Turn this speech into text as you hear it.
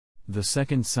The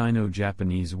Second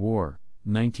Sino-Japanese War,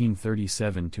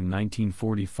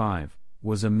 1937–1945,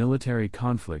 was a military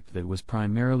conflict that was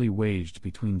primarily waged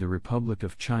between the Republic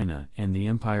of China and the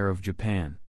Empire of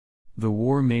Japan. The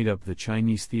war made up the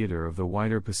Chinese theater of the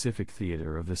wider Pacific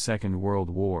theater of the Second World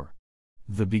War.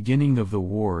 The beginning of the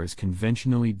war is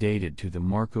conventionally dated to the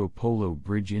Marco Polo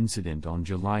Bridge Incident on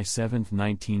July 7,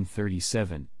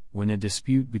 1937, when a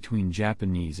dispute between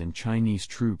Japanese and Chinese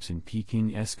troops in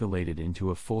Peking escalated into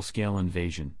a full-scale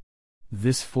invasion.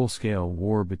 This full-scale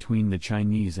war between the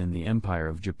Chinese and the Empire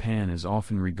of Japan is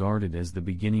often regarded as the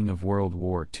beginning of World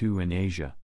War II in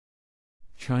Asia.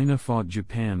 China fought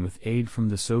Japan with aid from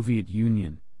the Soviet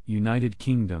Union, United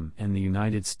Kingdom and the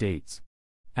United States.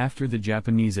 After the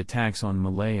Japanese attacks on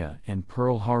Malaya and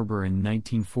Pearl Harbor in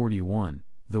 1941,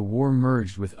 the war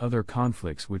merged with other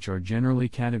conflicts which are generally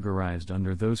categorized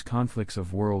under those conflicts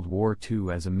of World War II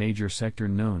as a major sector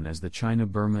known as the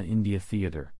China-Burma-India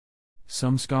theater.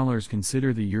 Some scholars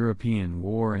consider the European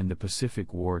War and the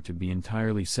Pacific War to be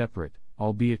entirely separate,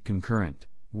 albeit concurrent,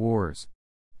 wars.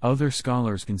 Other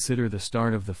scholars consider the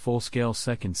start of the full-scale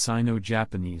Second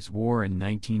Sino-Japanese War in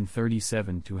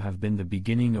 1937 to have been the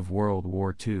beginning of World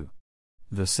War II.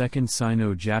 The Second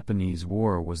Sino-Japanese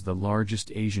War was the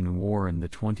largest Asian war in the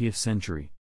 20th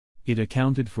century. It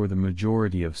accounted for the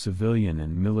majority of civilian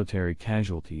and military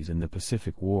casualties in the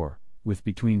Pacific War, with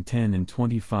between 10 and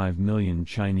 25 million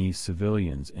Chinese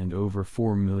civilians and over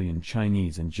 4 million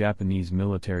Chinese and Japanese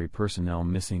military personnel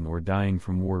missing or dying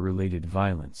from war-related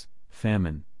violence,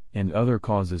 famine, and other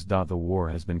causes. The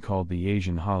war has been called the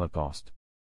Asian Holocaust.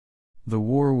 The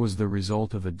war was the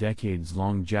result of a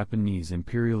decades-long Japanese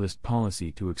imperialist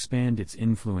policy to expand its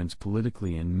influence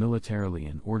politically and militarily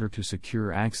in order to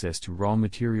secure access to raw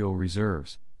material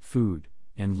reserves, food,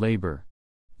 and labor.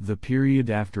 The period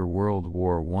after World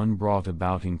War I brought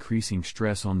about increasing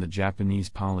stress on the Japanese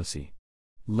policy.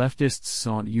 Leftists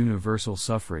sought universal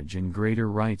suffrage and greater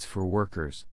rights for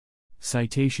workers.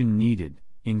 Citation needed.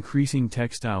 Increasing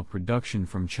textile production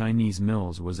from Chinese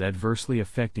mills was adversely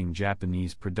affecting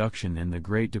Japanese production, and the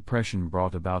Great Depression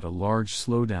brought about a large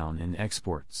slowdown in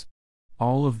exports.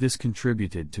 All of this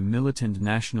contributed to militant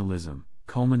nationalism,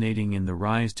 culminating in the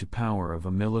rise to power of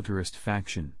a militarist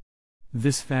faction.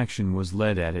 This faction was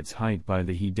led at its height by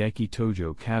the Hideki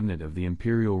Tojo cabinet of the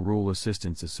Imperial Rule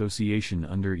Assistance Association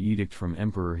under edict from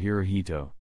Emperor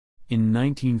Hirohito. In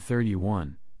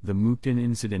 1931, the Mukden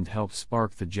incident helped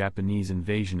spark the Japanese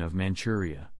invasion of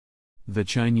Manchuria. The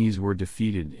Chinese were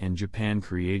defeated and Japan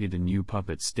created a new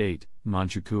puppet state,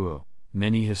 Manchukuo.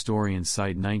 Many historians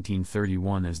cite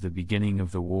 1931 as the beginning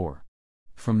of the war.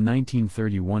 From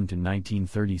 1931 to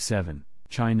 1937,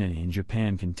 China and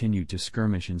Japan continued to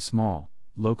skirmish in small,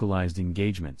 localized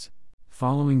engagements.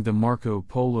 Following the Marco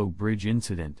Polo Bridge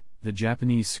Incident, the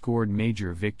Japanese scored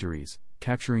major victories,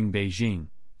 capturing Beijing,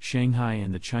 Shanghai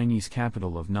and the Chinese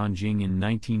capital of Nanjing in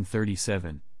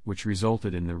 1937, which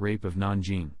resulted in the Rape of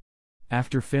Nanjing.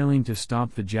 After failing to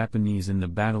stop the Japanese in the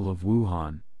Battle of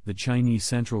Wuhan, the Chinese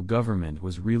central government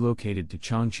was relocated to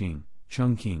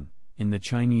Chongqing, in the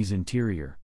Chinese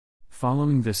interior.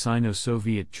 Following the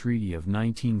Sino-Soviet Treaty of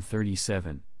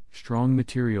 1937, strong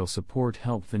material support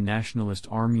helped the Nationalist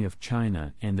Army of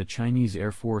China, and the Chinese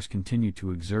Air Force continued to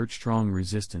exert strong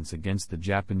resistance against the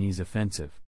Japanese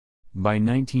offensive. By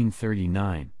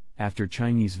 1939, after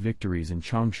Chinese victories in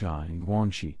Changsha and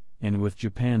Guangxi, and with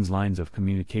Japan's lines of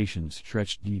communications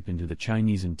stretched deep into the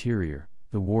Chinese interior,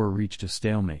 the war reached a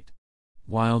stalemate.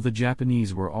 While the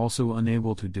Japanese were also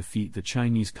unable to defeat the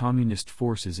Chinese Communist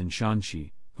forces in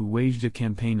Shanxi, who waged a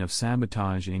campaign of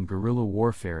sabotage and guerrilla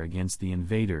warfare against the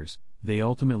invaders, they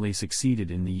ultimately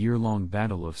succeeded in the year-long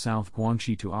Battle of South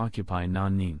Guangxi to occupy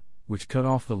Nanning, which cut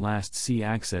off the last sea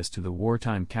access to the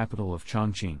wartime capital of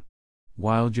Chongqing.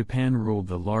 While Japan ruled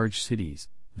the large cities,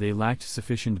 they lacked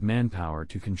sufficient manpower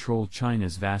to control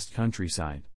China's vast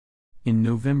countryside. In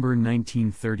November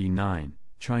 1939,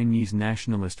 Chinese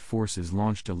nationalist forces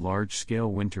launched a large-scale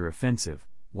winter offensive,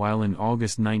 while in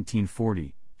August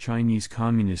 1940, Chinese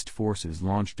Communist forces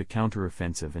launched a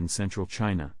counteroffensive in central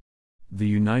China. The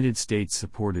United States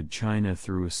supported China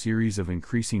through a series of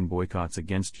increasing boycotts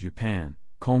against Japan,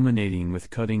 culminating with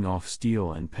cutting off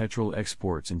steel and petrol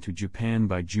exports into Japan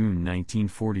by June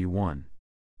 1941.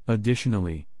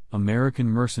 Additionally, American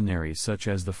mercenaries such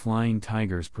as the Flying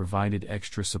Tigers provided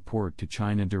extra support to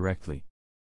China directly.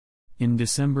 In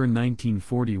December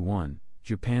 1941,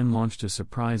 Japan launched a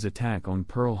surprise attack on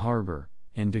Pearl Harbor,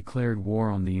 and declared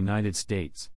war on the United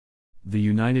States. The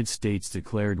United States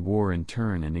declared war in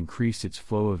turn and increased its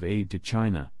flow of aid to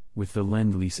China. With the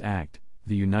Lend-Lease Act,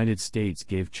 the United States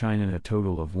gave China a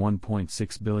total of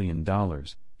 $1.6 billion,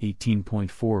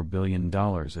 $18.4 billion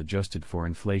adjusted for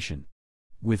inflation.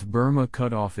 With Burma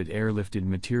cut off, it airlifted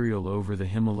material over the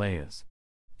Himalayas.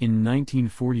 In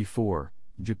 1944,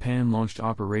 Japan launched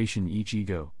Operation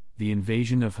Ichigo, the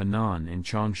invasion of Henan and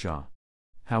Changsha.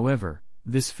 However,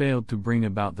 this failed to bring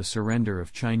about the surrender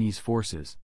of Chinese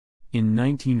forces. In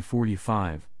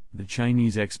 1945, the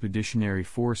Chinese Expeditionary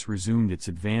Force resumed its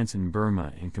advance in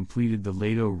Burma and completed the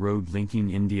Ledo Road linking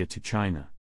India to China.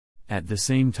 At the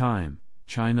same time,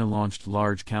 China launched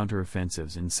large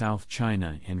counteroffensives in South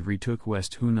China and retook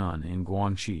West Hunan and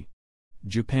Guangxi.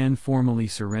 Japan formally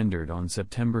surrendered on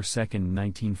September 2,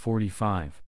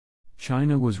 1945.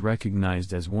 China was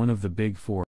recognized as one of the Big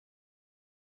Four